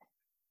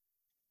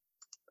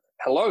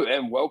Hello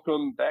and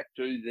welcome back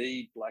to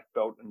the Black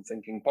Belt in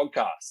Thinking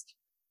podcast.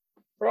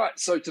 All right,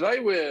 so today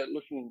we're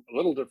looking a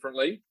little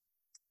differently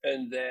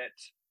in that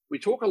we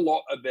talk a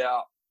lot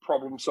about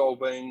problem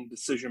solving,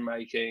 decision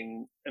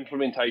making,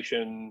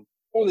 implementation,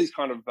 all these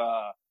kind of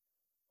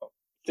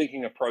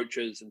thinking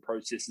approaches and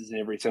processes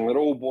and everything that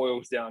all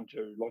boils down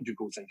to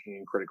logical thinking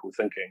and critical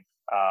thinking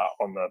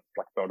on the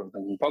Black Belt in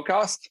Thinking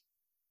podcast,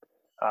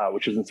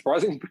 which isn't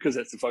surprising because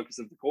that's the focus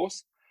of the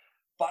course.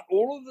 But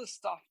all of this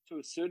stuff, to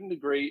a certain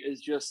degree,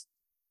 is just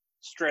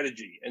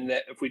strategy, in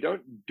that if we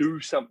don't do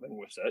something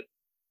with it,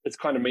 it's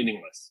kind of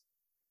meaningless.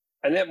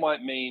 And that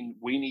might mean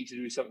we need to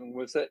do something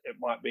with it. It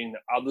might mean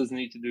that others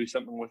need to do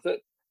something with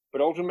it. But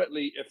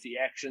ultimately, if the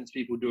actions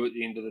people do at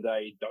the end of the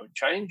day don't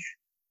change,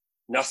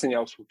 nothing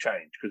else will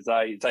change because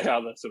they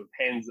are the sort of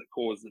hands that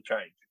cause the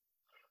change.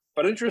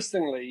 But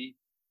interestingly,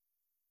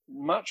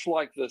 much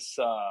like this,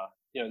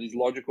 these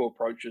logical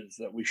approaches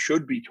that we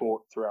should be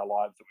taught through our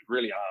lives that we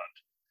really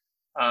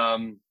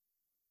aren't.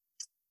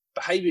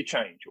 Behavior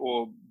change,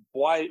 or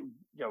why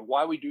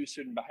we do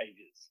certain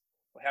behaviors,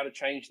 or how to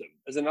change them,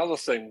 is another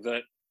thing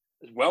that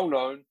is well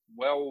known,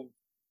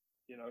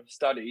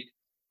 studied,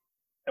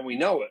 and we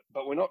know it,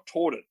 but we're not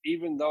taught it,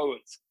 even though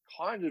it's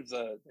kind of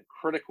the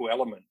critical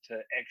element to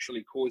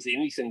actually cause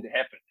anything to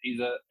happen,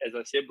 either, as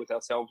I said, with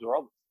ourselves or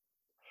others.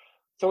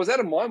 So with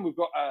that in mind, we've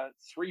got a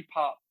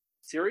 3-part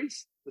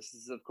series. This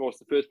is, of course,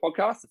 the first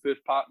podcast, the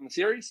first part in the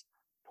series,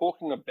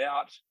 talking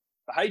about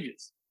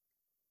behaviors.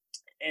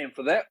 And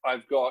for that,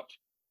 I've got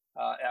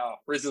our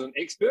resident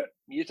expert,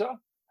 Mirta,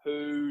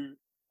 who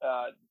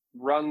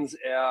runs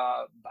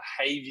our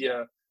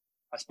behaviour,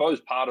 I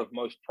suppose, part of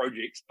most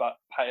projects, but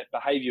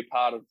behaviour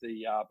part of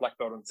the Black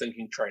Belt in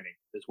Thinking training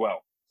as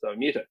well. So,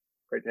 Mirta,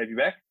 great to have you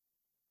back.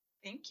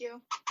 Thank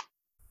you.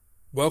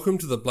 Welcome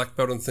to the Black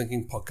Belt in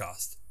Thinking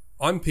podcast.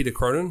 I'm Peter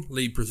Cronin,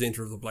 lead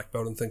presenter of the Black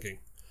Belt in Thinking.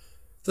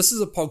 This is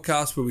a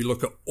podcast where we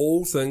look at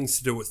all things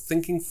to do with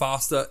thinking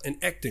faster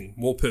and acting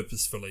more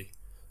purposefully.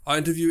 I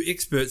interview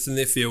experts in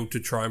their field to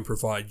try and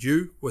provide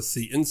you with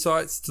the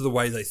insights to the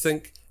way they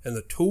think and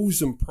the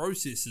tools and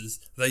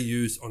processes they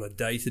use on a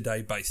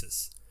day-to-day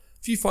basis.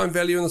 If you find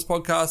value in this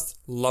podcast,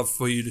 love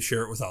for you to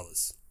share it with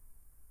others.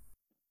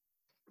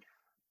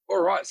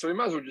 All right, so we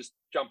might as well just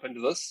jump into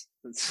this.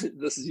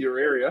 This is your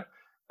area.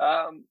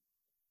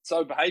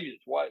 So behaviours,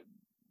 what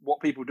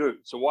people do.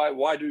 So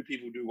why do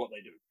people do what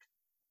they do?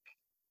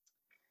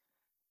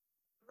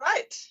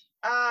 Right.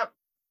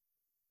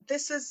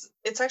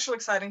 It's actually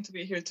exciting to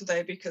be here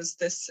today because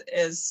this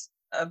is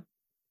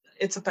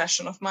it's a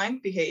passion of mine.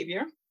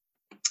 Behavior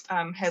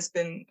has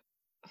been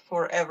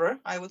forever,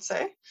 I would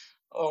say,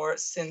 or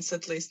since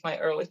at least my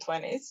early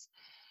 20s.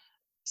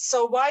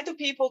 So why do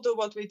people do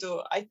what we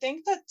do? I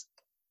think that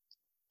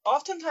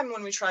oftentimes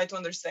when we try to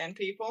understand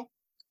people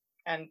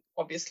and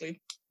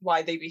obviously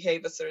why they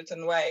behave a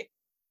certain way,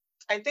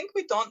 I think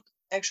we don't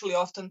actually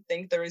often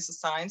think there is a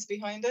science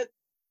behind it.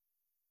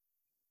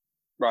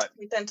 Right.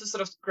 We tend to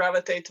sort of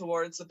gravitate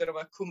towards a bit of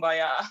a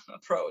kumbaya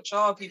approach.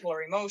 Oh, people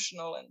are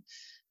emotional and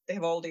they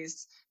have all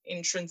these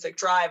intrinsic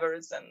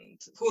drivers and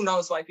who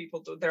knows why people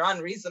do. They're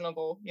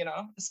unreasonable,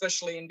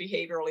 especially in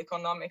behavioral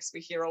economics. We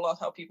hear a lot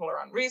how people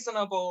are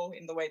unreasonable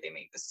in the way they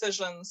make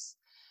decisions.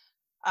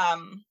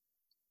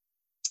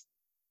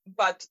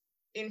 But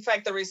in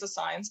fact, there is a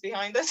science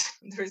behind it.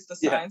 There is the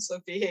science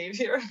of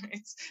behavior.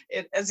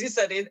 As you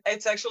said,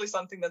 it's actually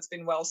something that's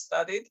been well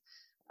studied.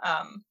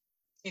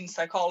 In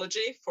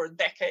psychology for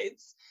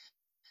decades.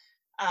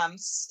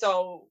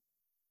 So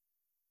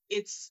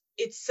it's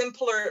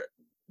simpler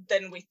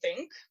than we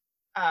think.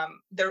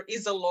 There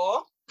is a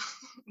law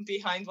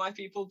behind why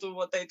people do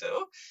what they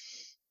do.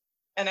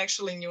 And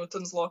actually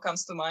Newton's law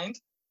comes to mind.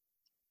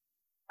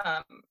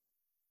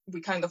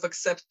 We kind of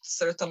accept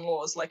certain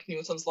laws like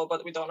Newton's law,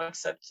 but we don't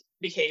accept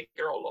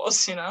behavioral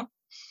laws,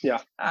 Yeah.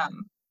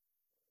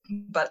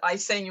 But I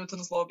say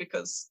Newton's law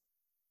because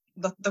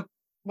the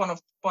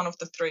one of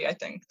the three, I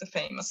think, the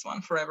famous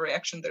one, for every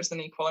action there's an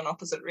equal and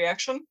opposite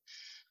reaction.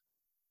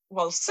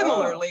 Well,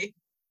 similarly,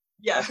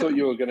 I thought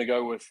you were going to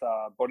go with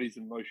bodies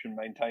in motion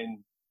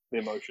maintain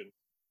their motion.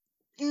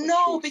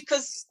 No,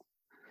 because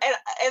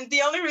and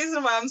the only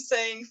reason why I'm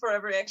saying for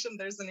every action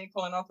there's an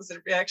equal and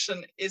opposite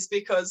reaction is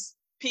because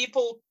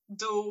people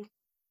do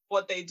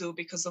what they do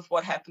because of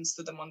what happens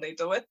to them when they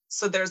do it.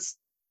 So there's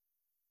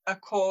a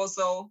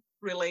causal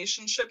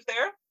relationship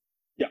there.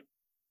 Yeah.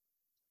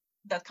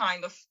 That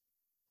kind of,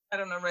 I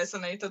don't know,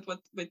 resonated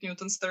with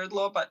Newton's third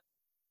law, but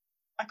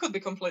I could be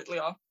completely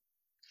off.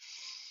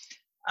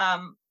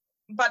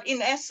 But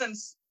in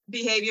essence,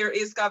 behavior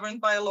is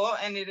governed by a law,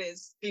 and it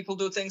is people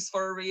do things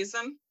for a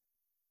reason.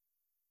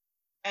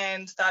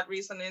 And that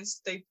reason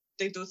is they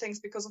do things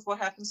because of what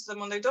happens to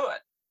them when they do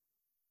it.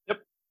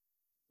 Yep.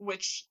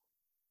 Which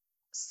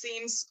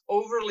seems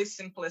overly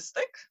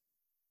simplistic.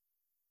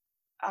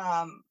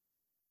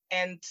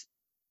 And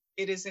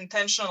it is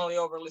intentionally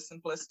overly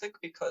simplistic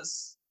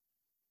because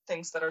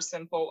things that are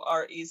simple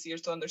are easier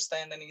to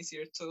understand and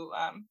easier to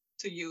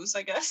use,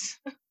 I guess.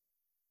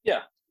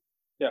 Yeah.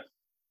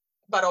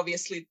 But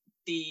obviously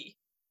the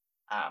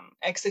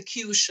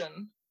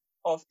execution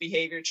of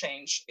behavior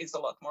change is a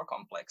lot more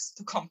complex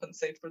to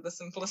compensate for the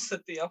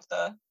simplicity of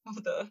the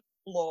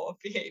law of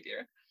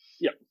behavior.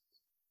 Yep.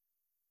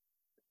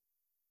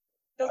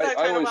 Does that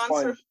kind of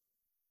answer?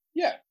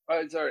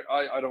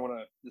 I don't want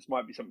to, this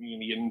might be something you're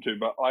going to get into,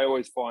 but I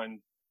always find,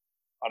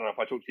 I don't know if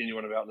I talk to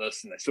anyone about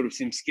this and they sort of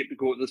seem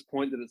skeptical at this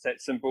point that it's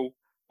that simple.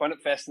 I find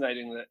it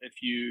fascinating that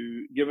if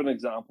you give an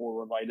example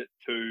or relate it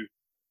to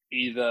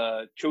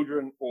either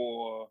children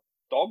or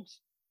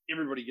dogs,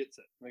 everybody gets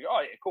it. And they go,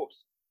 oh, yeah, of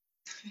course.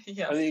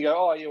 Yes. And then you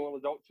go, oh, yeah, well,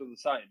 adults are the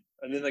same.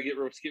 And then they get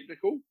real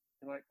skeptical.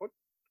 And like, what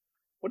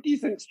do you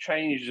think's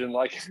changed in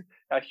like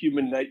our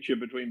human nature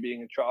between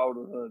being a child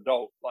and an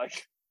adult?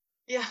 Like,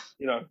 yeah,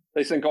 you know,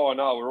 they think, oh,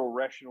 no, we're all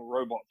rational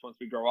robots once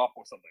we grow up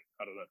or something.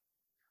 I don't know.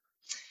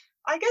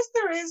 I guess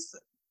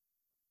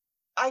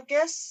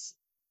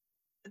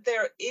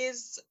there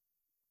is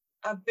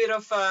a bit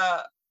of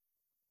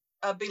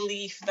a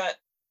belief that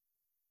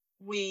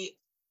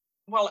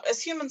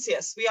as humans,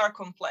 yes, we are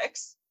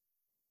complex.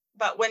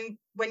 But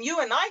when you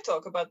and I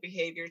talk about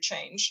behavior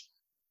change,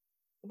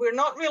 we're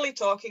not really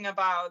talking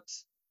about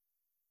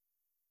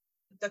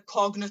the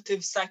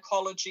cognitive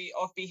psychology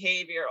of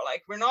behavior.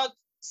 Like, we're not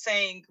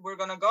saying we're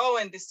going to go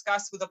and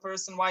discuss with a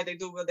person why they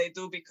do what they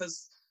do,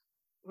 because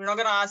we're not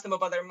going to ask them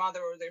about their mother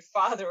or their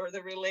father or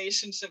their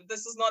relationship.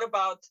 This is not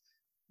about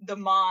the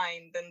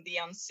mind and the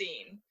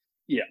unseen.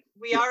 Yeah.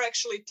 We are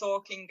actually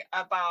talking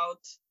about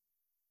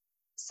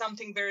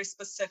something very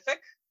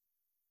specific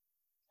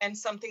and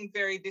something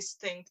very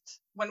distinct.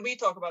 When we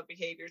talk about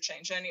behavior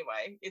change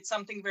anyway, it's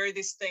something very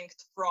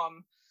distinct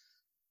from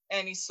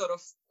any sort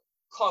of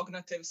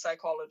cognitive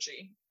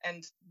psychology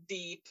and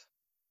deep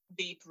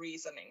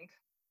reasoning.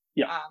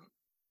 Yeah.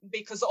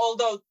 Because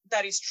although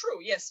that is true,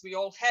 yes, we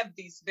all have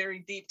these very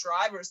deep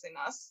drivers in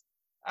us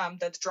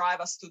that drive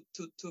us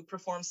to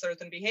perform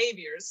certain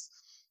behaviors.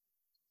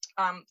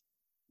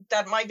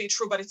 That might be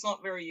true, but it's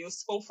not very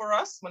useful for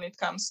us when it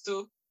comes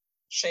to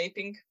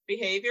shaping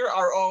behavior,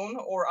 our own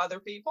or other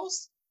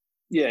people's.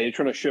 Yeah, you're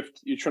trying to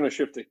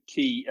shift a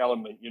key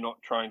element. You're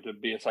not trying to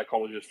be a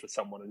psychologist for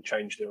someone and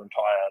change their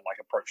entire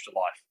approach to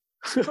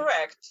life.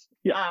 Correct.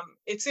 Yeah.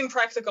 It's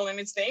impractical and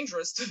it's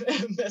dangerous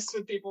to mess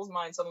with people's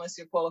minds unless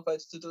you're qualified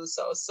to do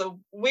so. So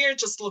we're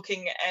just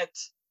looking at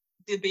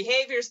the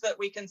behaviors that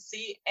we can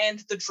see and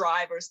the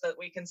drivers that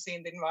we can see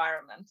in the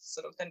environment,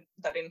 sort of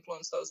that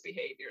influence those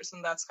behaviors.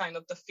 And that's kind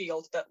of the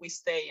field that we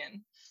stay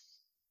in.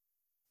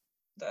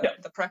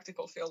 The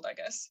practical field, I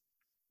guess.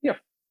 Yeah.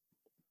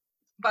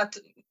 But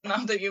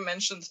now that you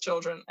mentioned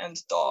children and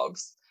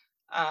dogs,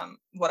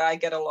 what I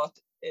get a lot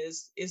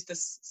is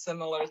this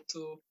similar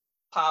to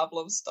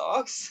Pavlov's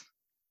dogs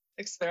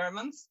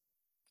experiments?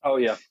 Oh,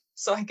 yeah.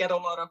 So I get a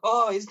lot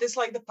of, is this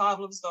like the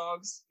Pavlov's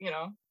dogs? You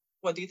know,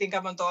 what do you think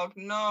I'm a dog?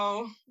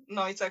 No,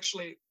 it's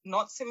actually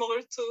not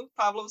similar to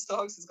Pavlov's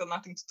dogs. It's got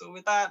nothing to do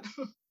with that.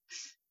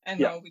 And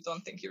no, we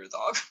don't think you're a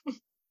dog.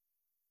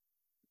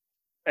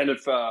 And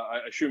if I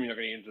assume you're not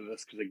going to get into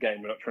this because,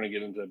 again, we're not trying to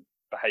get into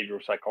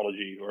behavioral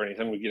psychology or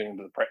anything. We're getting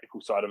into the practical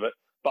side of it.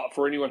 But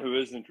for anyone who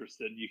is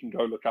interested, you can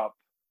go look up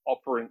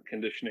operant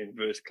conditioning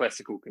versus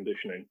classical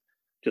conditioning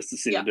just to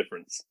see the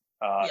difference.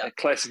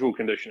 Classical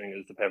conditioning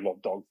is the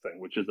Pavlov dog thing,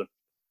 which is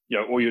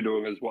all you're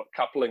doing is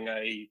coupling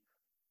a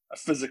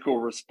physical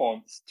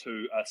response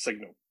to a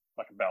signal,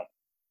 like a bell.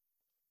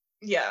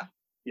 Yeah.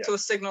 To a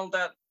signal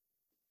that.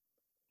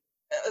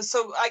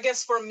 So I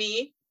guess for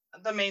me,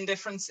 the main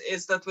difference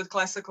is that with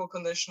classical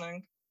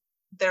conditioning,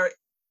 the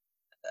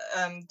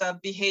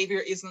behavior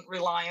isn't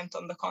reliant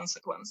on the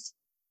consequence.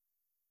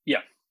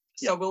 Yeah.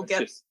 So we'll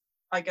get,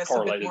 I guess,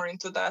 correlated. A bit more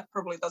into that.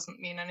 Probably doesn't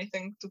mean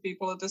anything to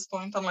people at this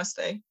point unless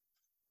they're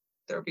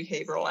a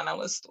behavioral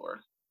analyst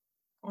or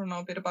know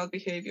a bit about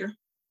behavior.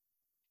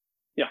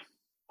 Yeah,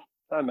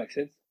 that makes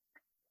sense.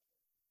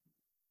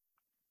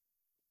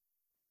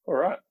 All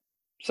right.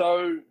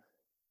 So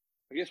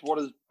I guess what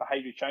is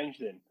behavior change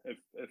then?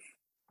 If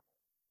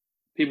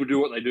people do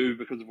what they do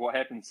because of what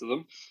happens to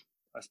them,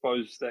 I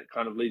suppose that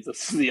kind of leads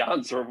us to the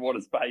answer of what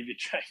is behavior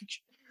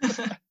change.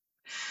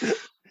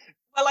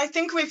 Well, I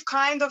think we've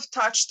kind of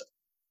touched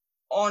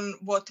on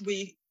what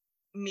we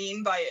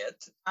mean by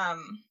it.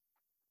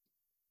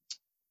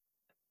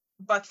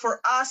 But for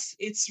us,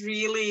 it's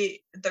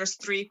really, there's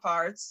three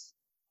parts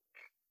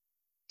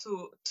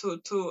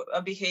to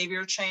a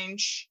behavior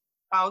change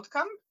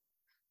outcome.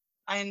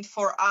 And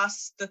for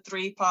us, the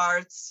three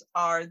parts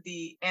are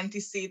the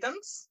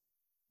antecedents,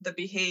 the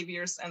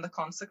behaviors, and the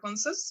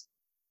consequences.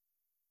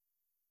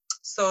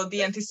 So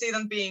the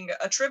antecedent being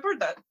a trigger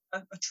that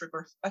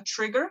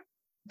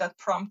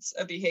prompts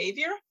a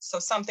behavior. So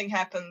something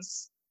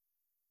happens,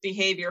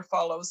 behavior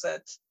follows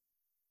it,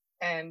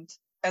 and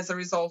as a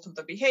result of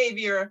the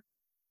behavior,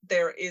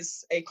 there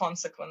is a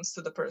consequence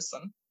to the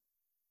person.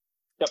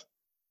 Yep.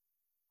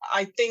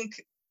 I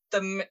think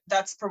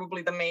that's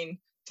probably the main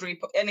three,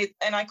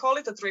 and I call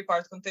it a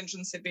three-part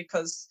contingency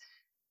because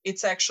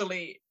it's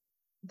actually,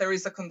 there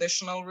is a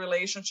conditional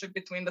relationship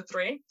between the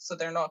three, so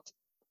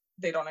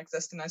they don't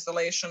exist in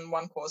isolation.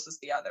 One causes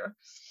the other.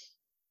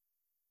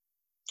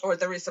 or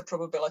there is a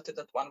probability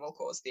that one will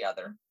cause the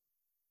other.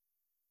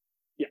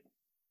 Yeah.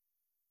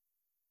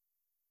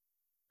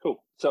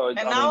 Cool. So, and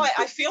now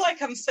I feel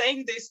like I'm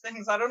saying these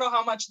things. I don't know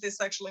how much this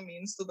actually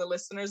means to the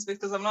listeners,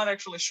 because I'm not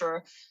actually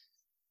sure.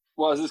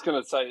 Well, I was just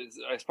going to say,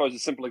 I suppose a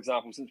simple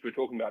example, since we're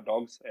talking about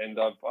dogs, and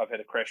I've had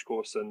a crash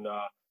course in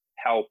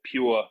how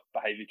pure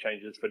behavior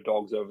changes for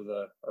dogs over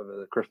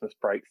the Christmas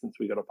break since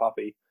we got a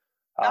puppy.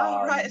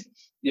 Right.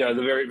 You know,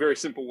 the very, very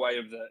simple way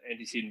of the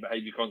antecedent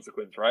behavior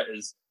consequence, right,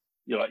 is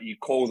you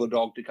call the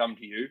dog to come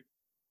to you.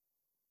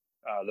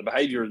 The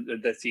behavior,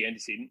 that's the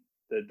antecedent.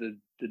 The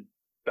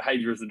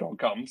behavior is the dog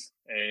comes,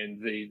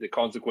 and the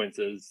consequence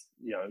is,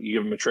 you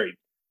give him a treat.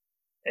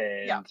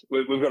 And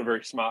we've got a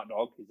very smart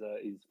dog.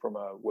 He's from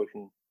a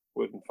working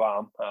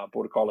farm,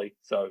 border collie.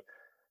 So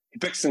he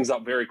picks things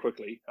up very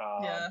quickly.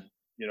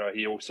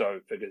 He also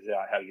figures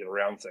out how to get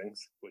around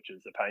things, which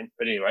is a pain.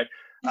 But anyway,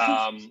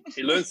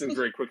 he learns things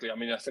very quickly. I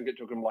mean, I think it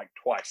took him like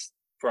twice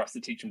for us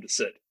to teach him to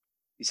sit.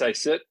 You say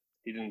sit,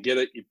 he didn't get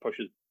it. You push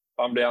his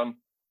bum down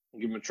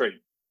and give him a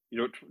treat.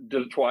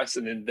 Did it twice,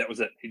 and then that was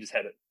it. He just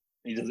had it.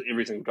 He does it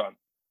every single time.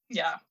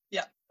 Yeah.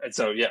 And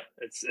so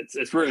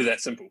it's really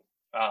that simple.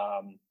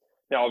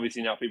 Now,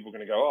 obviously, people are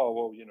going to go, oh,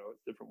 well,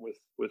 it's different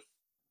with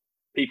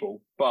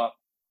people. But,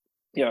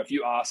 if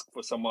you ask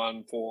for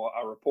someone for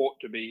a report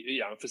to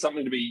be, for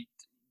something to be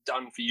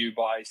done for you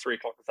by 3:00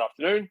 this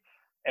afternoon,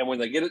 and when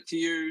they get it to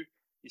you,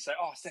 you say,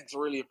 oh, thanks, I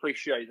really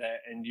appreciate that,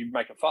 and you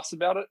make a fuss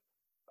about it.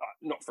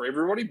 Not for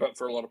everybody, but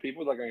for a lot of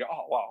people, they're going to go,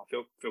 oh, wow, I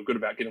feel good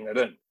about getting that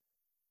in.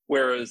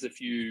 Whereas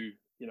if you're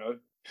an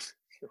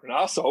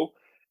arsehole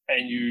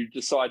and you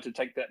decide to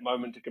take that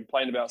moment to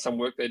complain about some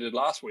work they did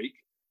last week,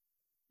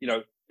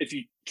 if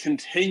you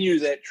continue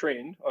that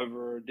trend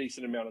over a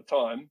decent amount of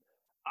time,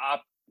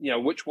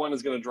 which one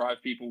is going to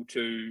drive people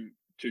to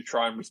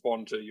try and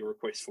respond to your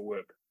request for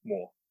work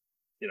more?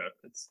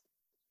 It's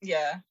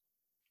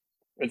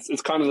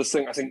kind of this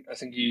thing. I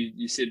think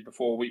you said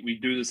before, we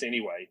do this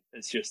anyway.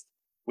 It's just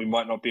we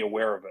might not be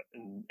aware of it,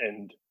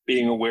 and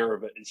being aware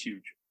of it is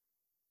huge.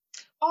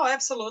 Oh,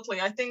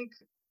 absolutely. I think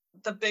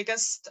the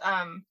biggest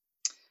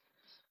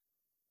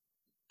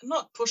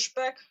not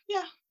pushback.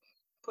 Yeah.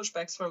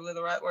 Pushback's probably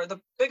the right word. The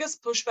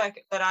biggest pushback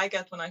that I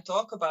get when I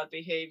talk about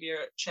behavior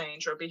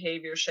change or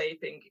behavior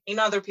shaping in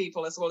other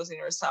people as well as in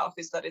yourself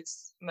is that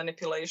it's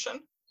manipulation.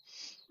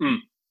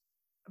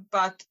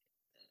 But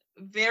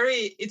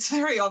it's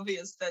very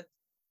obvious that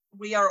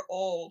we are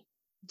all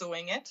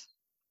doing it.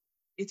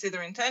 It's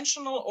either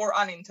intentional or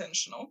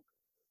unintentional.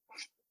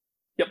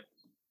 Yep.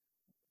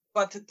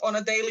 But on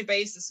a daily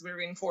basis, we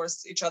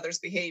reinforce each other's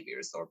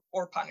behaviors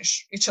or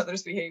punish each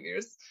other's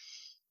behaviors.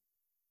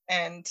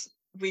 And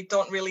we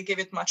don't really give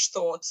it much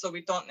thought, so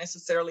we don't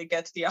necessarily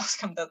get the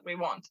outcome that we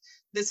want.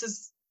 This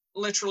is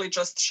literally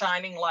just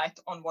shining light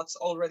on what's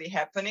already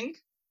happening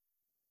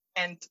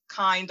and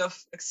kind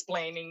of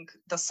explaining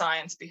the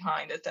science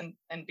behind it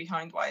and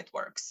behind why it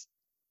works.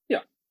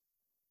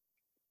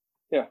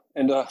 Yeah.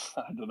 And I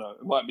don't know,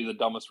 it might be the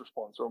dumbest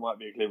response or it might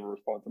be a clever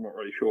response, I'm not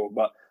really sure.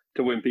 But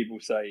to when people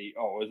say,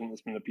 oh, isn't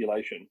this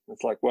manipulation?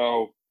 It's like,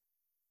 well,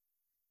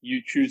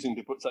 you choosing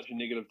to put such a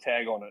negative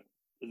tag on it,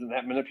 isn't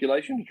that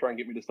manipulation to try and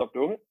get me to stop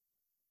doing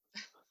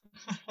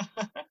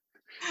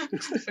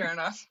it? Fair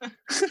enough.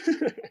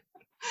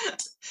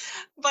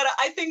 But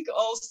I think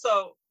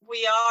also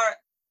we are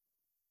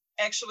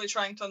actually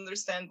trying to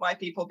understand why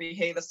people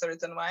behave a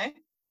certain way.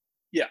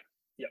 Yeah.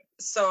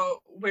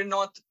 So we're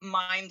not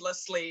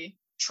mindlessly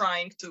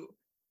trying to,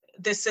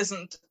 this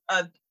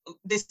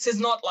is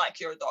not like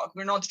your dog.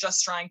 We're not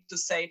just trying to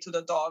say to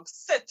the dog,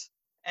 sit,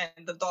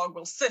 and the dog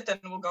will sit and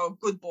will go,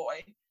 good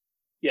boy.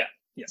 Yeah.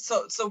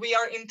 So we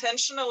are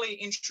intentionally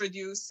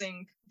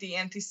introducing the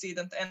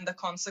antecedent and the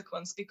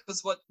consequence,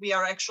 because what we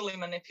are actually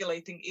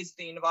manipulating is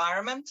the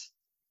environment,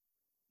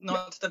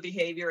 not the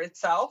behavior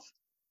itself.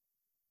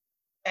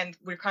 And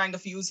we're kind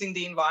of using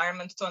the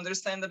environment to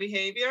understand the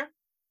behavior.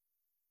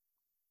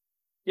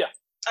 Yeah.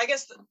 I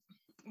guess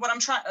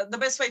the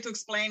best way to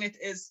explain it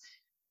is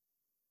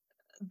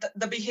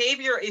the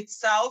behavior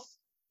itself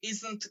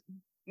isn't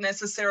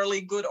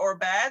necessarily good or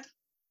bad.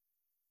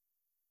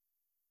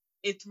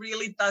 It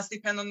really does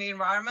depend on the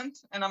environment.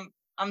 And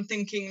I'm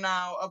thinking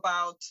now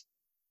about,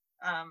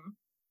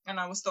 and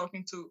I was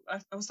talking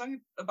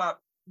about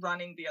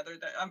running the other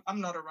day.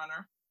 I'm not a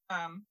runner,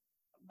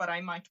 but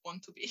I might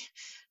want to be.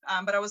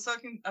 But I was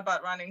talking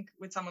about running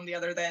with someone the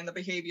other day and the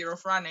behavior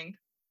of running,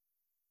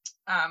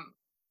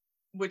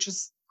 which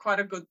is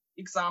quite a good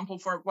example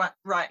for what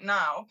right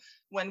now.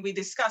 When we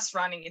discuss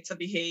running, it's a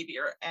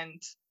behavior.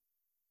 And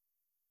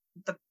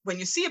when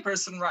you see a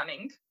person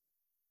running,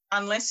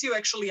 unless you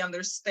actually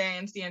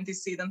understand the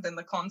antecedent and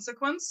the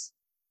consequence,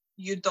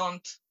 you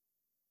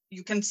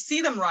can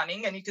see them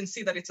running and you can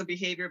see that it's a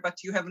behavior,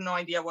 but you have no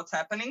idea what's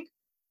happening.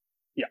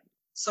 Yeah.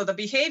 So the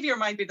behavior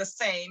might be the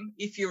same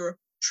if you're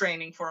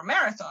training for a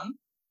marathon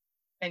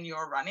and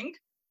you're running.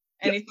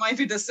 And it might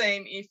be the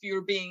same if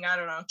you're being,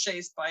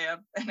 chased by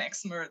an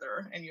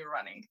ex-murderer and you're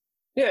running.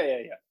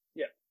 Yeah.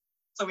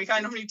 So we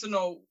kind of need to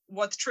know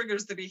what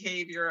triggers the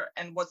behavior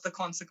and what's the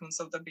consequence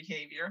of the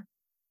behavior.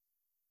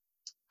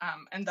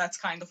 And that's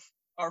kind of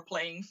our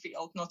playing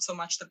field, not so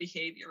much the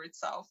behavior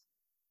itself.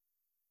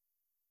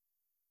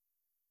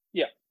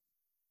 Yeah.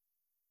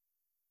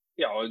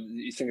 Yeah,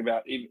 you think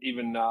about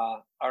even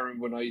I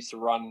remember when I used to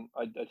run,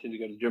 I tend to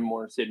go to the gym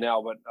more instead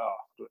now, but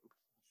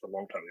it's a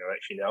long time ago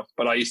actually now.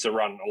 But I used to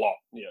run a lot,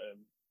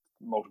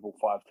 multiple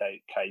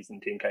 5Ks and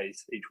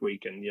 10Ks each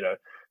week. And, if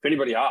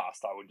anybody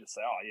asked, I would just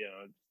say,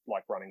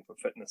 like running for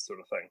fitness sort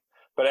of thing.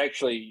 But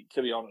actually,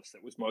 to be honest,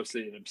 it was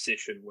mostly an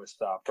obsession with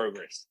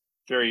progress.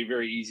 Very,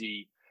 very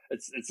easy.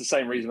 It's the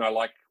same reason I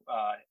like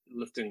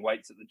lifting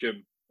weights at the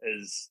gym.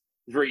 It's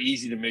very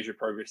easy to measure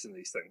progress in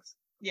these things.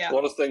 Yeah. A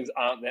lot of things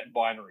aren't that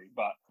binary,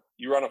 but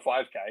you run a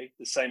 5K,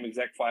 the same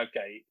exact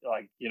 5K,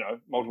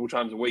 multiple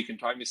times a week and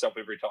time yourself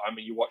every time,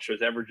 and you watch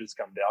those averages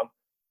come down.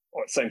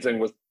 Or same thing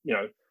with,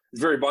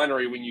 it's very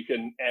binary when you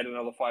can add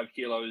another 5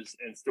 kilos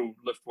and still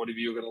lift whatever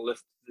you're going to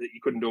lift that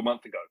you couldn't do a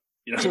month ago.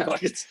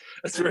 It's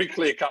very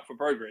clear cut for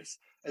progress.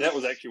 And that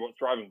was actually what's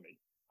driving me.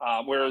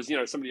 Whereas,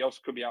 somebody else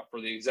could be out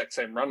for the exact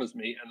same run as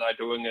me, and they're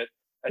doing it,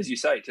 as you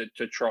say,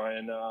 to try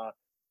and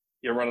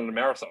running a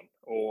marathon,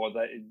 or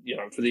they,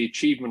 for the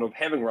achievement of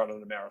having run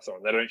in a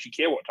marathon. They don't actually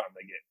care what time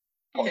they get,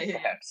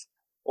 perhaps.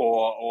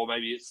 Or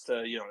maybe it's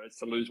to, it's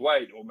to lose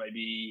weight, or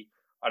maybe,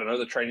 I don't know,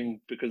 they're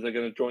training because they're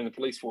going to join the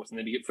police force and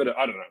then to get fitter.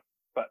 I don't know.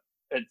 But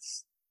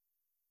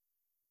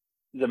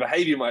the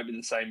behavior might be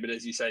the same, but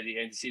as you say, the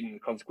antecedent and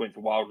the consequence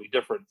are wildly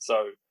different.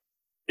 So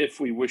if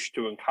we wish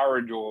to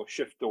encourage or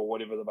shift or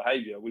whatever the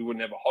behavior, we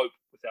wouldn't have a hope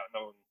without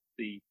knowing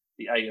the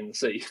A and the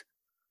C.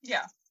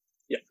 Yeah.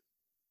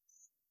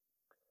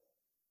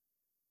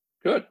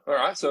 Good. All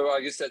right. So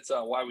I guess that's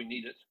why we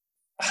need it.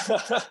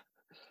 That's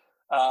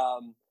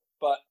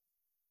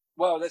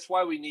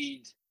why we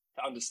need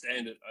to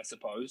understand it, I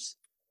suppose.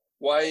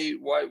 Why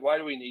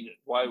do we need it?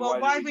 Why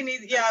we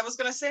need? Yeah, I was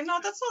going to say, no,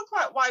 that's not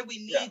quite why we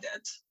need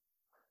it.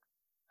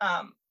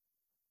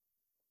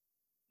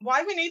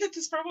 Why we need it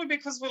is probably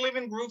because we live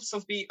in groups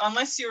of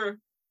unless you're,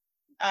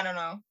 I don't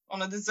know,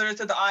 on a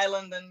deserted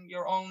island and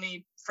your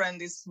only friend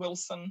is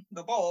Wilson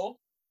the ball.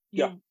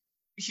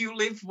 You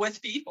live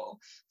with people.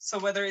 So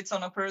whether it's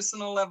on a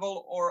personal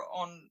level or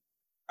on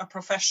a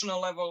professional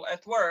level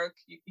at work,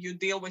 you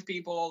deal with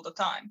people all the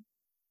time.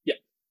 Yeah.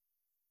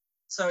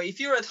 So if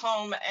you're at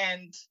home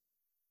and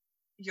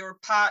your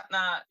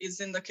partner is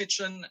in the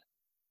kitchen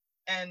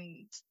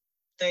and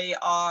they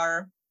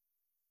are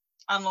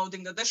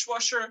unloading the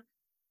dishwasher,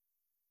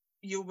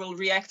 you will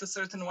react a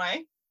certain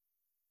way.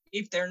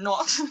 If they're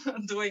not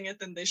doing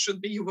it and they should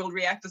be, you will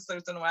react a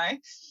certain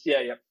way.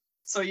 Yeah.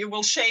 So you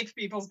will shape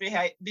people's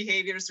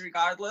behaviors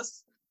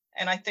regardless.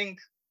 And I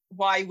think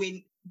why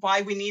we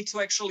need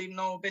to actually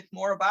know a bit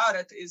more about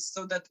it is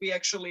so that we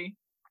actually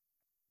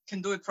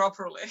can do it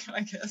properly,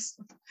 I guess.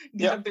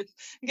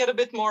 Get a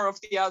bit more of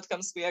the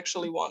outcomes we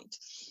actually want.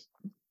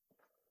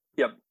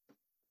 Yep.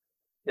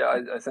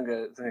 Yeah, I think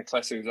a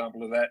classic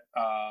example of that,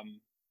 of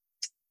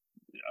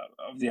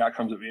the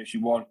outcomes that we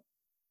actually want,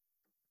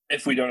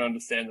 if we don't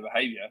understand the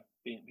behavior,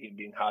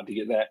 being hard to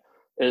get that,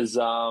 is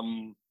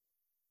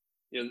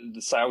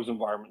the sales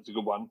environment is a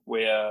good one,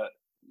 where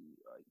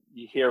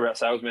you hear about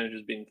sales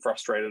managers being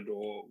frustrated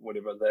or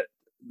whatever, that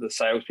the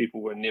salespeople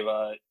were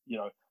never,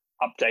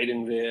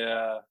 updating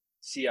their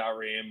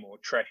CRM or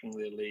tracking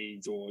their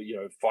leads or,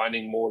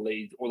 finding more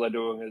leads. All they're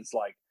doing is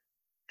like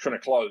trying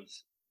to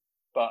close.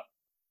 But,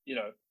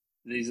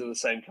 these are the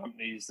same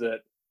companies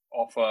that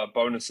offer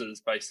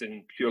bonuses based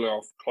in purely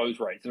off close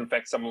rates. And in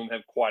fact, some of them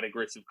have quite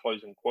aggressive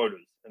closing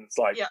quotas. And it's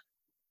like,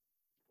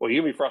 well,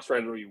 you can be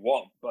frustrated all you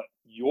want, but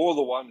you're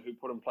the one who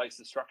put in place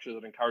the structure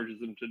that encourages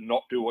them to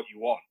not do what you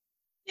want.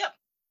 Yep.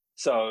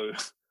 So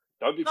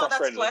don't be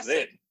frustrated at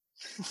them.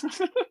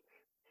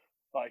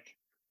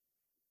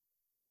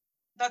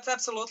 That's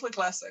absolutely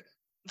classic,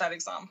 that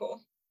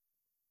example.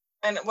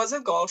 And was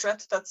it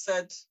Goldratt that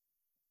said,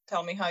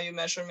 tell me how you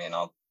measure me and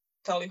I'll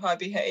tell you how I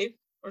behave,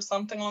 or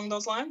something along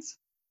those lines?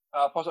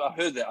 Possibly, I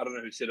heard that. I don't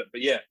know who said it,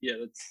 but yeah,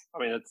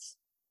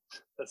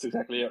 that's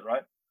exactly it,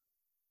 right?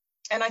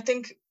 And I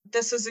think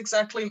this is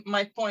exactly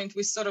my point.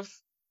 We sort of,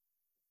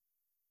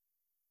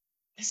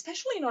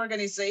 especially in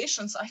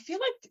organizations, I feel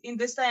like in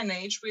this day and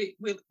age, we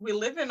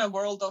live in a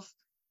world of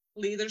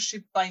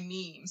leadership by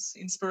memes,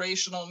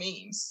 inspirational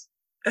memes.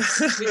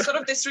 We sort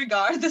of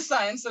disregard the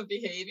science of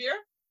behavior.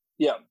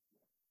 Yeah.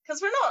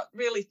 Because we're not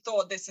really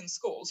taught this in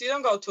schools. You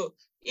don't go to,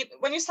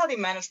 when you study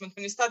management,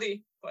 I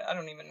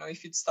don't even know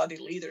if you'd study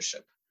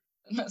leadership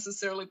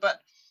necessarily,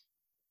 but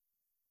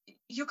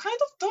you kind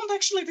of don't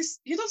actually,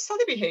 you don't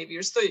study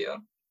behaviors, do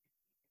you?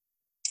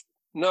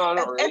 No,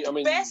 not really.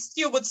 At best,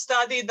 you would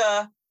study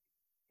the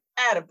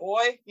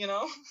attaboy,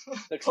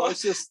 The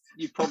closest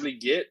you probably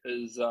get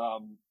is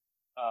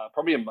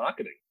probably in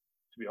marketing,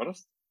 to be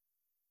honest.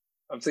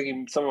 I'm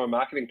thinking some of my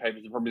marketing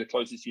papers are probably the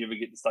closest you ever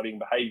get to studying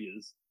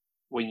behaviors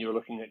when you're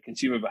looking at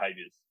consumer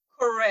behaviors.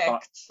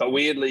 Correct. But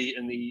weirdly,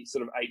 in the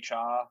sort of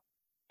HR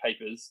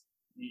papers,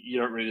 you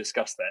don't really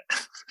discuss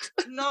that.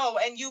 No,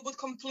 and you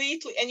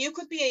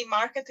could be a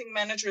marketing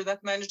manager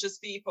that manages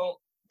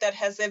people that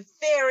has a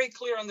very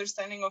clear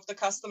understanding of the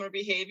customer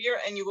behavior,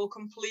 and you will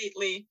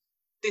completely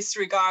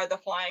disregard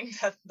applying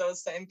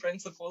those same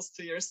principles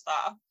to your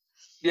staff.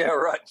 Yeah,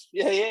 right.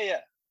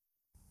 Yeah.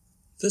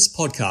 This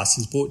podcast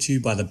is brought to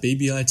you by the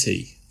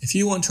BBIT. If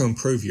you want to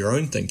improve your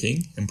own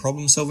thinking and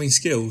problem-solving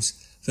skills,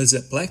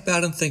 visit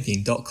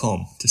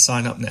blackbeltinthinking.com to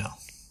sign up now.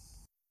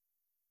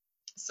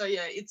 So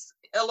yeah, it's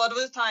a lot of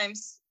the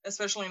times,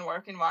 especially in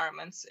work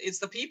environments, it's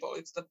the people,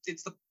 it's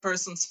the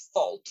person's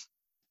fault.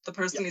 The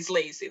person is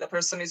lazy, the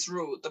person is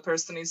rude, the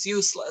person is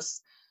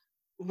useless.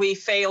 We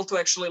fail to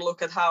actually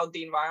look at how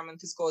the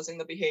environment is causing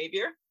the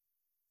behavior.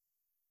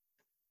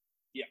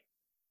 Yeah.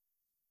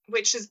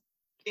 Which is,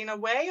 in a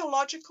way, a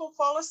logical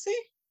fallacy,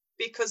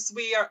 because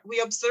we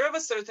observe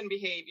a certain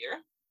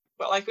behavior.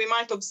 But like, we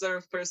might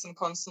observe person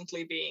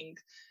constantly being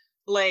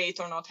late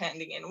or not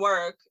handing in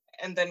work,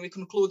 and then we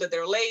conclude that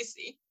they're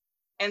lazy.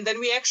 And then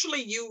we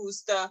actually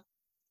use the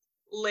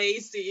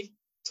lazy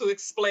to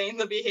explain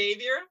the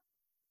behavior.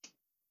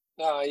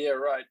 Oh, yeah,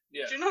 right.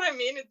 Yeah. Do you know what I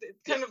mean? It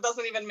kind of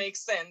doesn't even make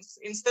sense.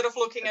 Instead of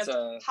looking at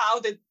how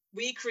did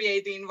we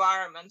create the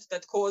environment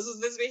that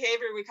causes this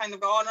behavior, we kind of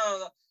go, oh,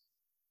 no,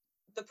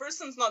 the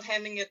person's not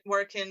handing it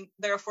work in,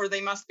 therefore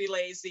they must be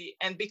lazy.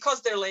 And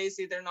because they're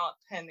lazy, they're not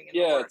handing it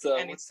work.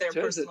 And it's their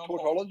personal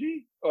fault.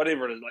 Tautology?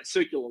 Whatever it is, like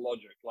circular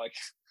logic. Like,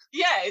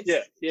 yeah.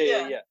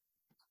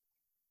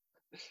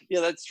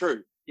 Yeah, that's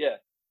true. Yeah.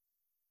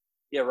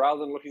 Yeah, rather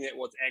than looking at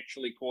what's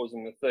actually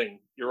causing the thing,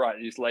 you're right,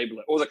 you just label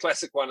it. Or the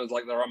classic one is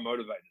like they're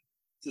unmotivated.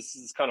 This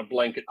is kind of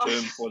blanket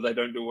term for they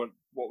don't do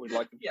what we'd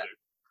like them to do.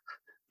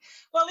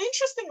 Well,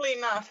 interestingly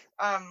enough,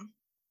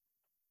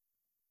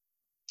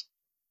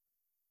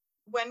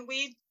 when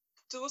we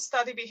do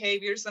study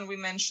behaviors, and we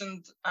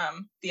mentioned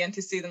the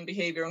antecedent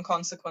behavior and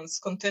consequence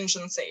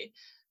contingency,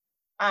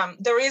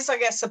 there is, I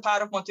guess, a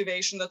part of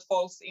motivation that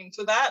falls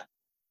into that.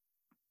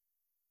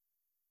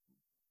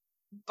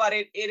 But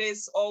it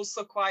is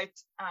also quite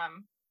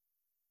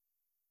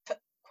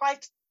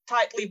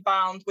tightly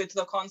bound with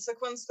the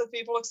consequence that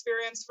people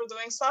experience for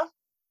doing stuff,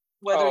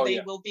 whether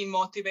they will be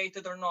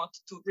motivated or not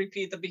to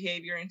repeat the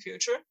behavior in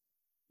future.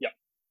 Yeah.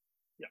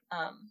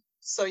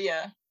 So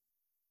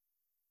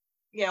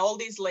all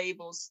these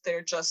labels,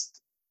 they're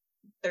just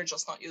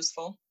not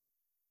useful.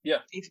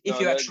 Yeah. If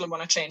you actually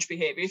want to change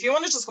behavior, if you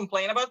want to just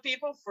complain about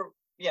people,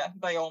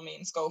 by all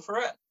means, go for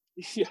it.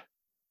 Yeah.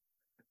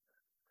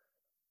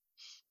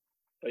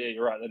 But yeah,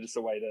 you're right. They're just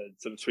a way to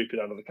sort of sweep it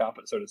under the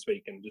carpet, so to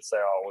speak, and just say,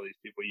 oh, well, these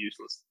people are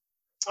useless.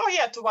 Oh,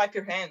 yeah, to wipe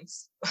your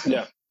hands.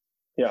 Yeah.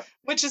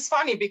 Which is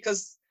funny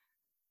because,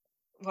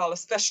 well,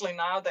 especially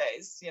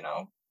nowadays,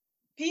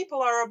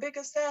 people are our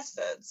biggest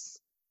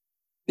assets.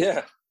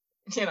 Yeah.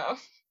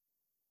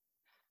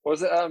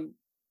 Was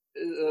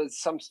it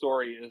some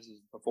story, this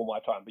is before my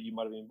time, but you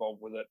might have been involved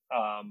with it,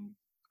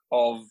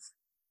 of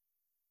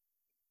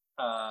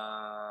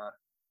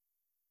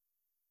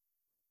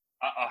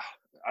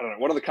I don't know,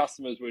 one of the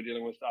customers we were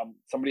dealing with,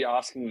 somebody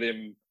asking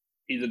them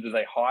either do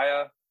they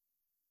hire,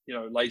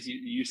 lazy,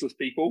 useless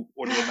people,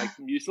 or do they make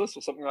them useless,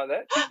 or something like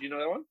that. Do you know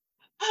that one?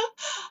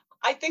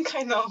 I think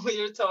I know who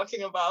you're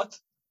talking about.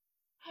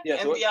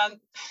 Yeah. And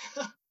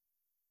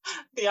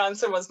the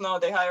answer was no,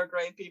 they hire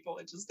great people.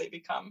 It's just they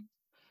become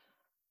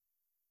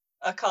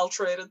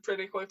acculturated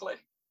pretty quickly.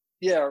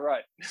 Yeah,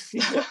 right.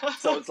 Yeah.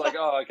 So it's like,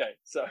 oh, okay.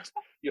 So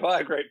you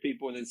hire great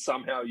people and then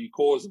somehow you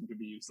cause them to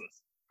be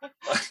useless.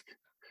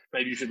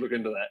 Maybe you should look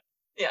into that.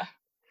 Yeah.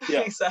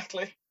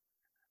 Exactly.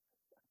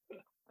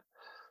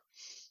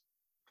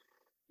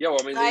 Yeah, well,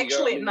 I mean,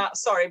 actually, not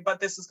sorry, but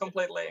this is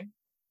completely.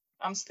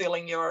 I'm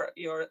stealing your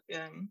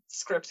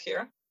script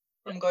here.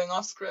 I'm going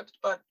off script,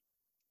 but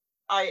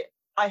I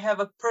have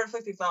a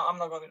perfect example. I'm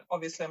not going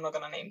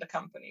to name the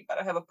company, but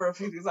I have a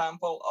perfect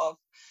example of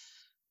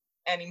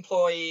an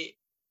employee.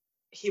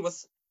 He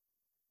was,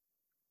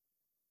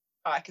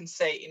 I can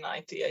say, in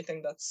IT. I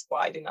think that's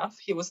wide enough.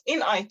 He was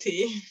in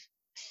IT.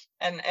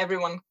 And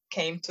everyone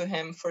came to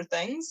him for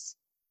things.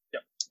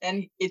 Yeah.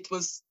 And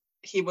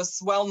he was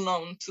well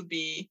known to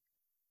be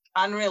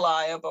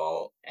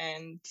unreliable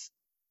and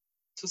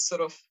to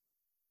sort of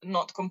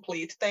not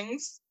complete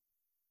things.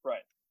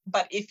 Right.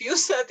 But if you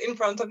sat in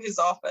front of his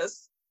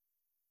office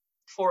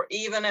for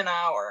even an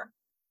hour,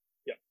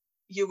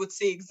 you would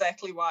see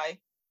exactly why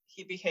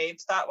he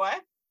behaved that way.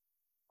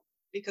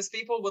 Because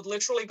people would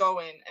literally go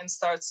in and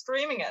start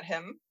screaming at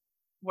him,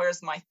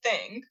 "Where's my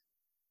thing?"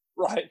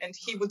 Right. And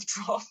he would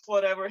drop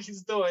whatever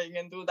he's doing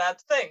and do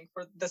that thing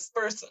for this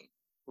person.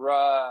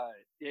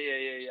 Right.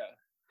 Yeah.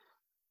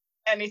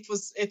 And it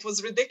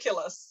was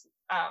ridiculous.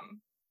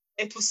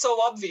 It was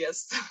so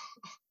obvious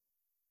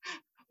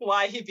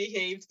why he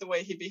behaved the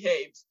way he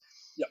behaved.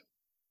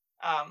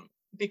 Yeah.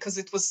 Because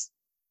it was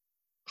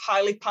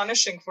highly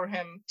punishing for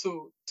him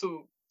to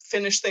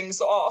finish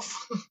things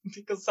off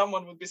because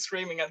someone would be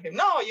screaming at him,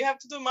 "No, you have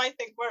to do my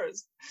thing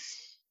first."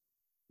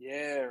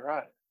 Yeah,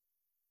 right.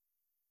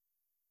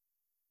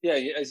 Yeah,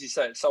 as you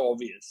say, it's so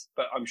obvious,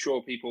 but I'm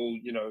sure people,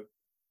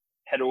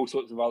 had all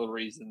sorts of other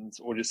reasons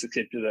or just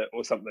accepted it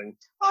or something.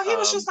 Oh, he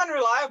was just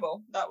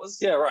unreliable. That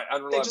was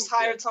unreliable. They just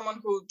hired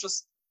someone who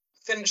just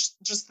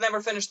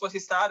never finished what he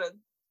started.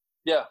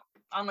 Yeah.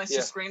 Unless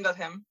you screamed at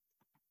him.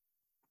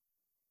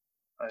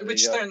 Oh,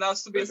 which turned out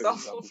to be a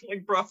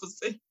self-fulfilling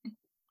prophecy.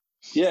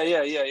 Yeah,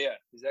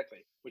 exactly.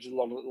 Which is a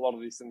lot of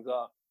these things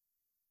are.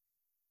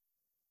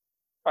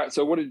 All right,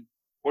 so what did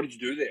you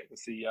do there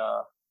with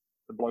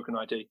the bloke in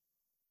IT?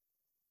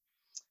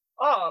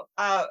 Oh,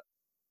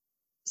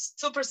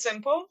 super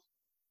simple.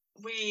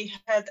 We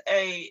had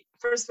a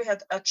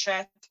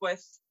chat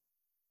with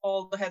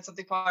all the heads of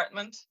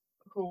department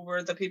who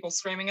were the people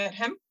screaming at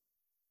him.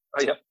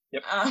 Oh, yep.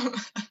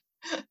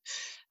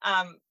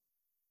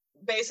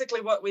 Basically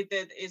what we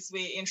did is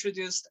we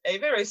introduced a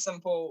very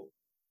simple,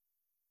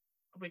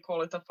 we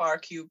call it a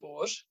FAR-Q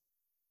board,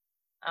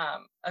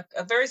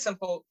 a very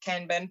simple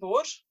Kanban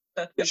board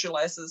that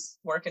visualizes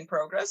work in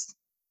progress.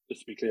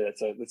 Just to be clear,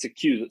 that's a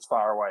queue that's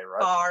far away,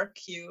 right?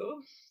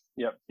 FAR-Q.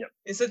 Yep.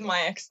 Is it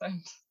my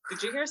accent?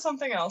 Did you hear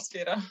something else,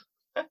 Peter?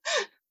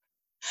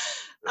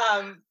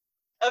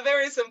 A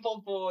very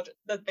simple board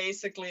that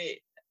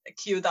basically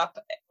queued up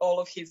all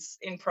of his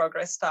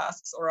in-progress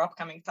tasks or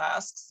upcoming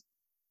tasks.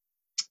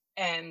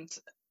 And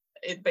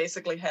it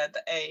basically had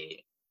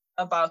a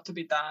about to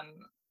be done,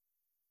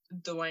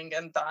 doing,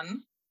 and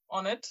done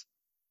on it.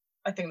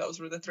 I think those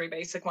were the three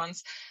basic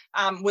ones.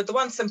 With the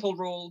one simple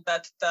rule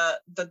that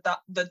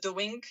the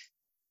doing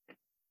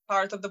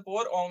part of the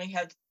board only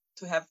had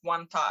to have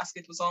one task.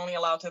 It was only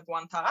allowed to have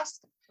one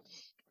task.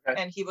 Okay.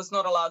 And he was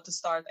not allowed to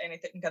start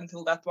anything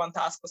until that one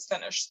task was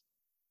finished.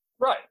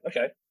 Right,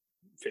 okay.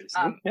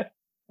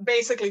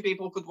 Basically,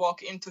 people could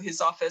walk into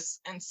his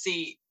office and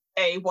see,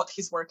 what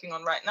he's working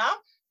on right now,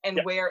 and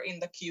where in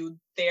the queue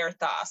their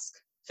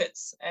task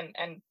fits,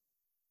 and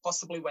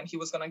possibly when he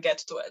was going to get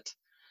to it,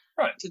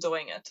 to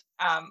doing it.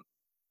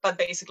 But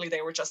basically,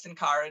 they were just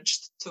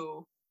encouraged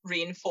to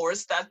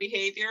reinforce that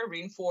behavior,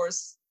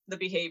 reinforce the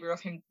behavior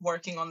of him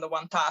working on the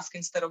one task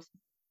instead of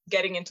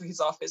getting into his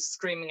office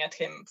screaming at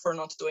him for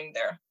not doing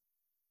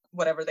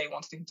whatever they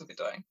wanted him to be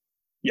doing.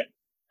 Yeah.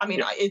 I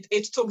mean,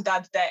 it took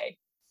that day.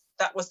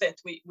 That was it.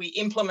 We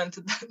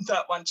implemented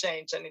that one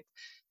change, and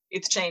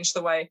it changed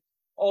the way.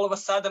 All of a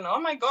sudden, oh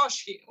my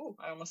gosh,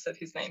 I almost said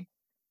his name.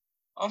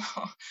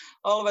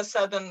 All of a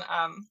sudden,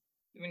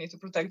 we need to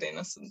protect the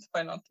innocent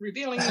by not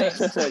revealing names,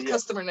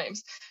 customer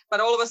names. But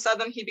all of a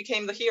sudden, he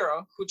became the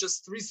hero who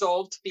just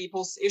resolved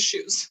people's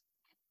issues.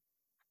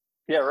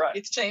 Yeah, right.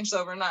 It changed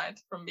overnight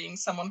from being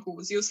someone who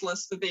was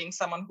useless to being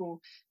someone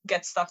who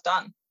gets stuff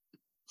done.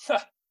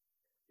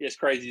 It's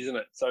crazy, isn't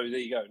it? So there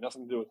you go.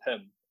 Nothing to do with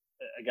him.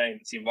 Again,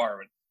 it's the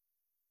environment.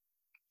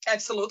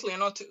 Absolutely. And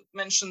not to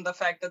mention the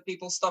fact that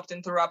people stopped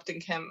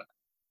interrupting him,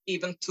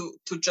 even to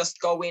just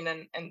go in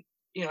and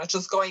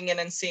just going in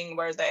and seeing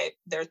where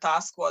their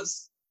task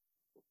was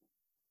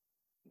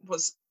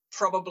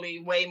probably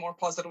way more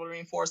positively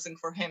reinforcing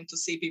for him to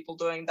see people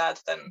doing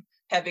that than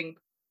having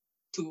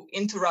to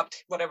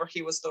interrupt whatever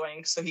he was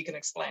doing so he can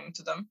explain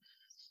to them.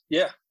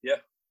 Yeah.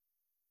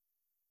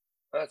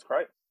 That's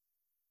great.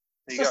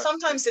 So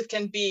sometimes it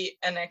can be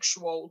an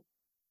actual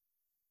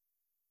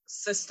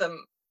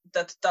system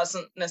that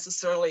doesn't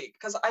necessarily,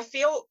 because I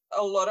feel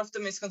a lot of the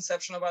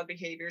misconception about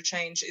behavior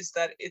change is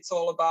that it's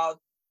all about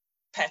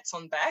pats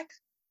on back.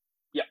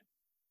 Yeah.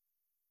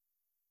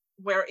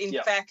 Where in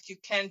fact you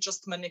can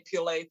just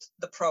manipulate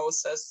the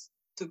process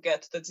to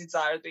get the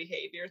desired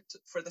behavior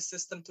for the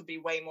system to be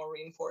way more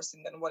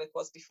reinforcing than what it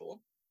was before.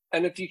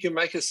 And if you can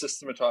make a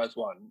systematized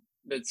one,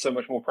 it's so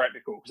much more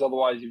practical, because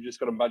otherwise you've just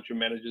got a bunch of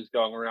managers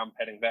going around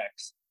patting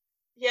backs.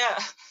 Yeah.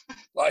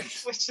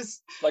 Which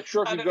is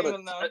sure, if you've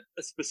got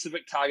a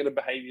specific targeted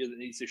behavior that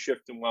needs to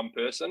shift in one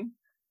person,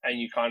 and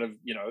you kind of,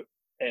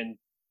 a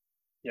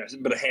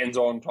bit of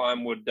hands-on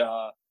time would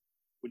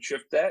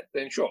shift that,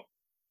 then sure.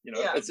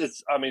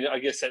 It's I mean, I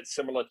guess that's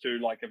similar to,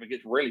 like, if it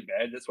gets really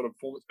bad, that's what a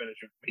performance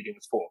management meeting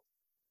is for.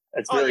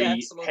 It's very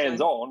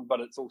hands-on, but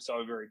it's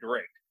also very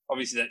direct.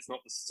 Obviously, that's not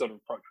the sort of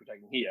approach we're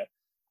taking here.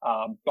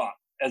 But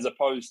as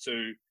opposed to,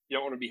 you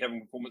don't want to be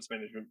having performance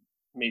management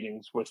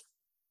meetings with,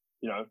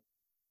 you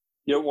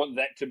don't want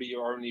that to be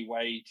your only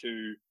way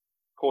to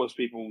cause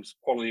people's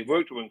quality of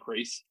work to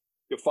increase.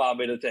 You're far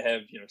better to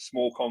have,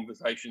 small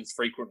conversations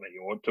frequently,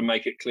 or to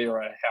make it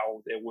clearer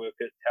how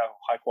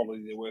high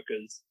quality their work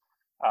is,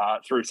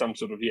 through some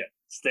sort of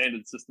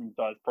standard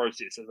systematized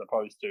process, as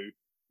opposed to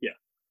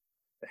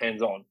the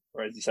hands-on,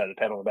 or as you say, the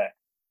pat on the back.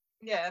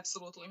 Yeah,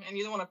 absolutely. And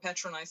you don't want to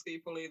patronize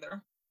people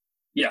either.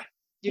 Yeah.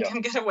 You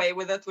can get away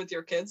with it with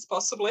your kids,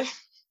 possibly.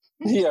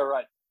 Yeah,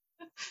 right.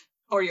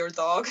 Or your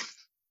dog.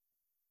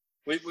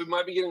 We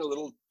might be getting a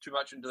little too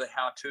much into the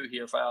how-to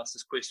here if I ask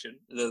this question,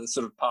 the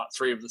sort of part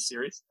 3 of the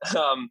series.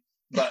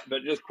 But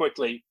just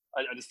quickly,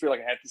 I just feel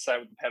like I have to say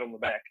with the pat on the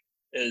back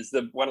is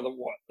one of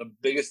the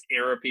biggest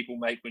error people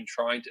make when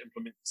trying to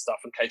implement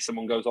stuff in case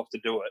someone goes off to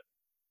do it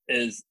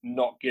is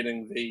not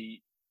getting the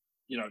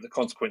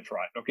consequence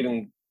right,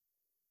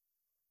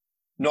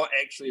 not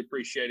actually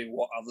appreciating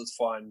what others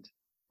find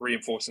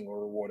reinforcing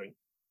or rewarding.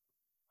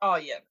 Oh,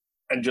 yeah.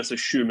 and just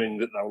assuming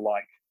that they'll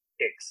like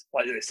X,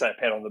 like let's say a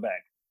pat on the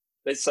back.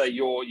 Let's say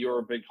you're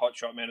a big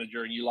hotshot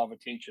manager and you love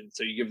attention,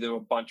 so you give them a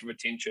bunch of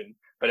attention,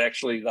 but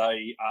actually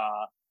they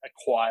are a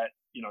quiet,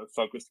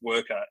 focused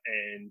worker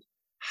and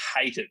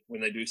hate it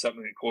when they do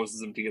something that causes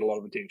them to get a lot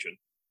of attention.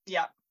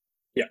 Yeah.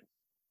 Yeah.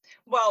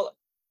 Well,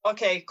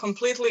 okay,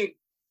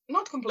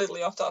 not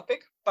completely off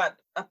topic, but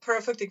a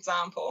perfect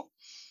example.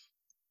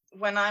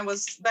 When I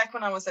was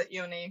at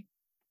uni,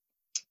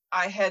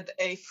 I had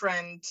a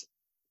friend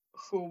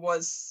who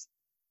was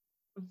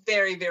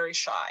very, very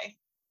shy.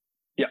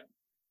 Yeah.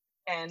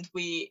 And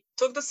we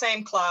took the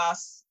same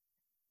class,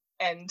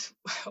 and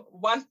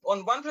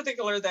on one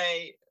particular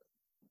day,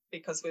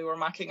 because we were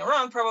mucking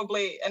around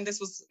probably, and this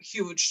was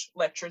huge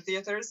lecture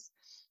theaters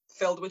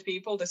filled with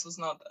people. This was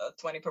not a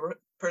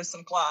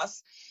 20-person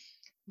class.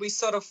 We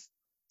sort of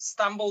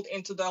stumbled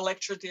into the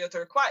lecture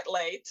theater quite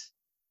late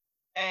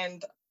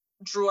and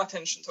drew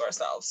attention to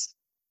ourselves.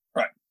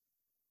 Right.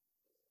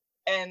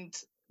 And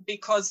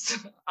because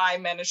I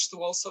managed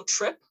to also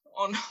trip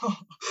on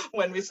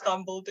when we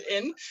stumbled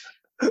in,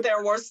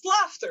 there was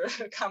laughter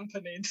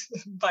accompanied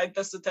by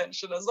this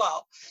attention as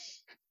well.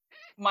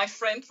 My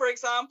friend, for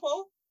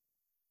example,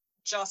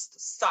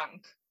 just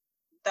sunk.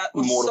 That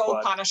was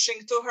mortified. So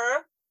punishing to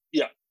her.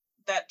 Yeah.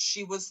 That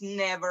she was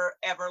never,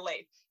 ever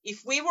late.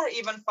 If we were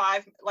even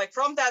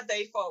from that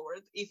day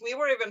forward, if we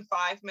were even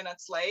 5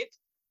 minutes late,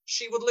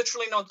 she would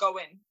literally not go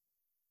in.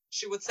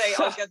 She would say,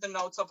 I'll get the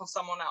notes off of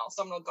someone else.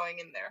 I'm not going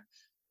in there.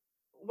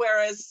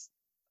 Whereas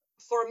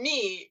for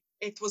me,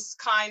 it was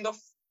kind of,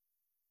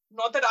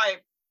 not that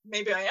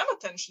maybe I am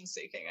attention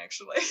seeking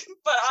actually,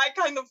 but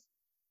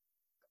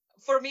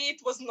for me,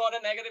 it was not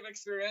a negative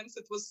experience.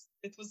 It was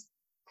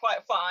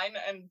quite fine,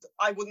 and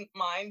I wouldn't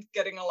mind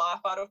getting a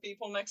laugh out of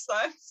people next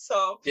time.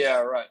 So yeah,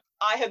 right.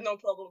 I had no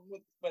problem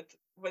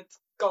with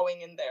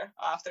going in there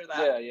after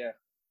that. Yeah.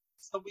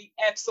 So we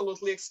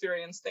absolutely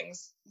experience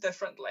things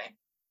differently.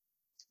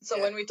 So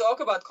Yeah. When we talk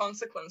about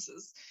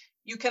consequences,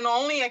 you can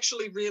only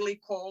actually really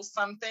call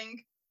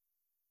something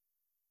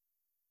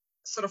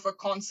sort of a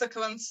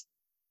consequence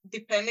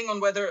depending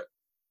on whether,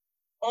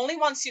 only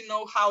once you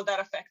know how that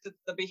affected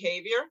the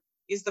behavior.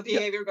 Is the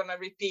behavior going to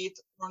repeat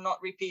or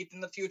not repeat in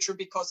the future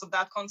because of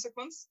that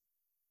consequence?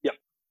 Yep.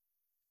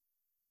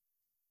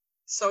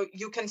 So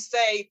you can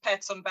say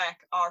pats on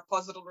back are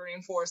positive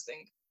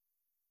reinforcing.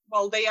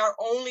 Well, they are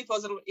only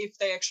positive if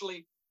they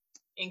actually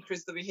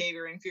increase the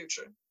behavior in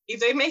future.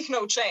 If they make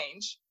no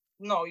change,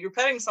 no, you're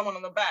patting someone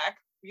on the back,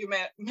 you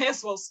may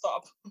as well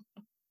stop.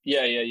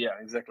 Yeah,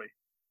 exactly.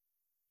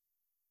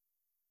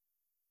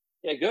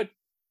 Yeah, good.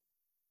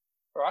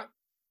 All right.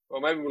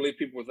 Well, maybe we'll leave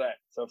people with that.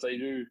 So if they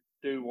do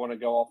want to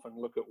go off and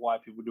look at why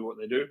people do what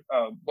they do,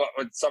 but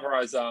I'd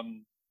summarize,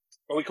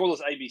 we call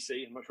this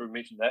ABC. I'm not sure we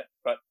mentioned that,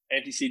 but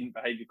antecedent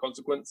behavior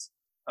consequence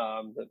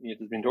that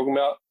Mirta's been talking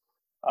about.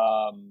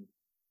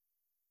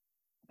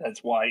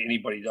 That's why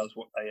anybody does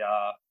what they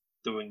are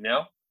doing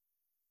now.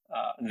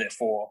 And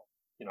therefore,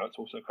 it's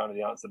also kind of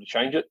the answer to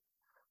change it.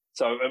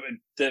 So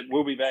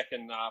we'll be back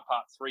in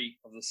part 3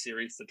 of this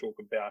series to talk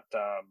about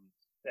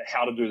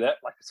how to do that,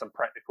 like some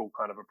practical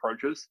kind of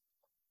approaches.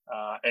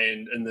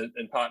 And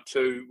in part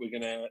 2, we're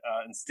going to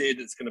instead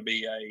it's going to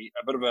be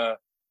a bit of a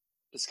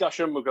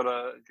discussion. We've got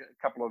a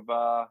couple of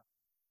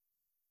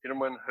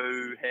gentlemen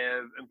who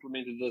have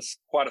implemented this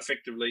quite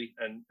effectively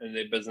in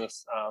their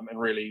business and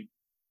really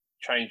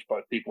changed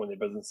both people and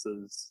their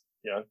businesses,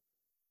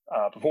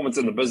 performance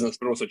in the business,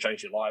 but also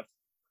changed their lives.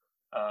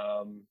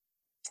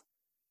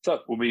 So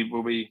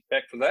we'll be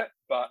back for that.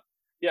 But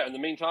yeah, in the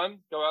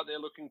meantime, go out there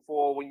looking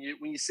for when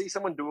you see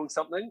someone doing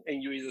something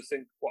and you either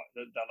think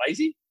they're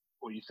lazy,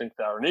 or you think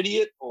they're an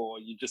idiot, or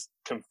you're just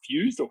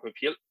confused or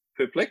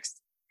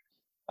perplexed.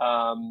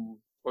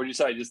 What do you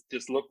say?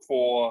 Just look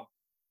for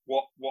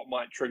what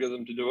might trigger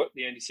them to do it,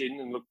 the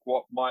antecedent, and look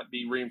what might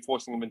be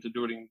reinforcing them into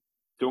doing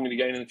it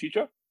again in the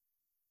future.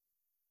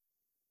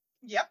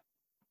 Yep.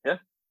 Yeah.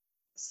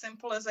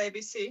 Simple as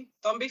ABC.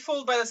 Don't be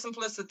fooled by the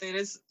simplicity. It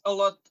is a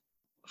lot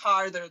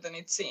harder than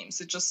it seems.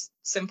 It's just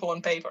simple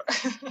on paper.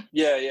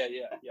 Yeah.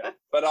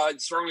 But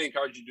I'd strongly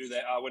encourage you to do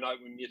that. When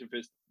Mirta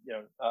first,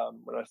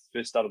 when I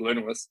first started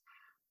learning this,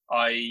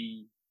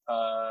 I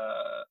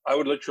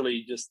would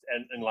literally just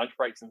in lunch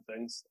breaks and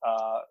things,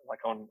 like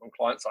on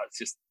client sites,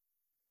 just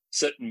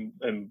sit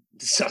and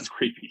this sounds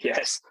creepy,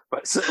 yes,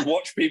 but sit and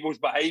watch people's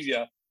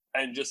behavior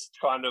and just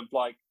kind of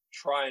like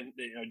try and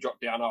jot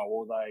down,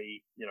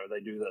 they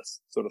do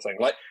this sort of thing.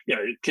 Like,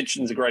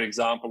 kitchen's a great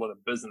example of a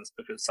business,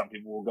 because some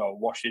people will go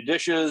and wash their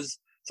dishes,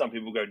 some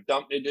people go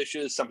dump their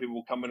dishes, some people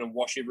will come in and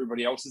wash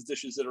everybody else's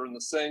dishes that are in the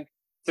sink,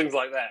 things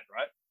like that,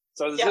 right?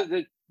 So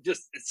there's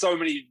just so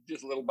many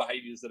just little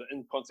behaviors that are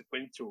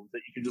inconsequential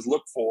that you can just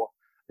look for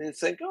and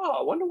think,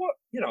 I wonder why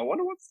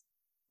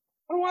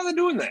they're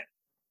doing that,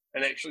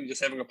 and actually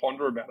just having a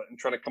ponder about it and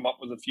trying to come up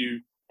with a few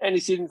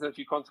antecedents and a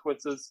few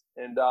consequences.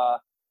 And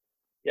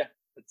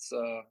it's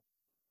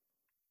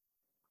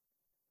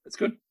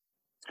good.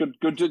 It's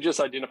good to just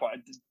identify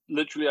it.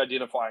 Literally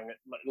identifying it,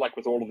 like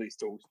with all of these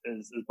tools,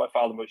 is by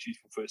far the most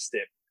useful first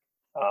step.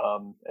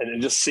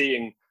 And just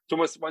seeing, it's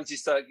almost once you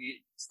start to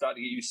get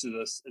used to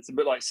this, it's a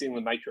bit like seeing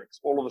the Matrix.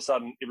 All of a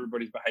sudden,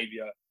 everybody's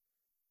behavior,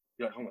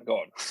 you're like, oh my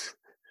God.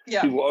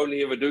 Yeah. People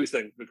only ever do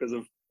things because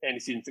of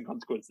antecedents and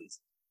consequences.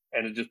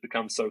 And it just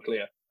becomes so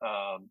clear.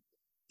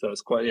 So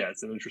it's quite,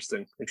 it's an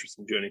interesting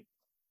journey.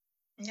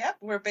 Yeah,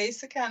 we're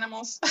basic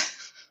animals.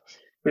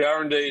 We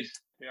are indeed.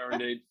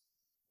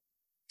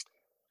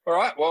 All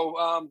right. Well,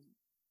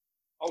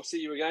 I'll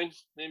see you again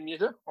then,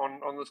 Mirta,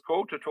 on this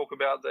call to talk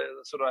about the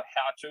sort of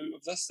how-to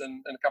of this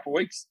in a couple of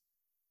weeks.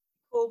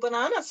 Cool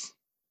bananas.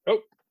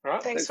 Cool. All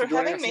right. Thanks for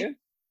joining having us me. again.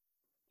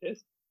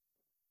 Yes.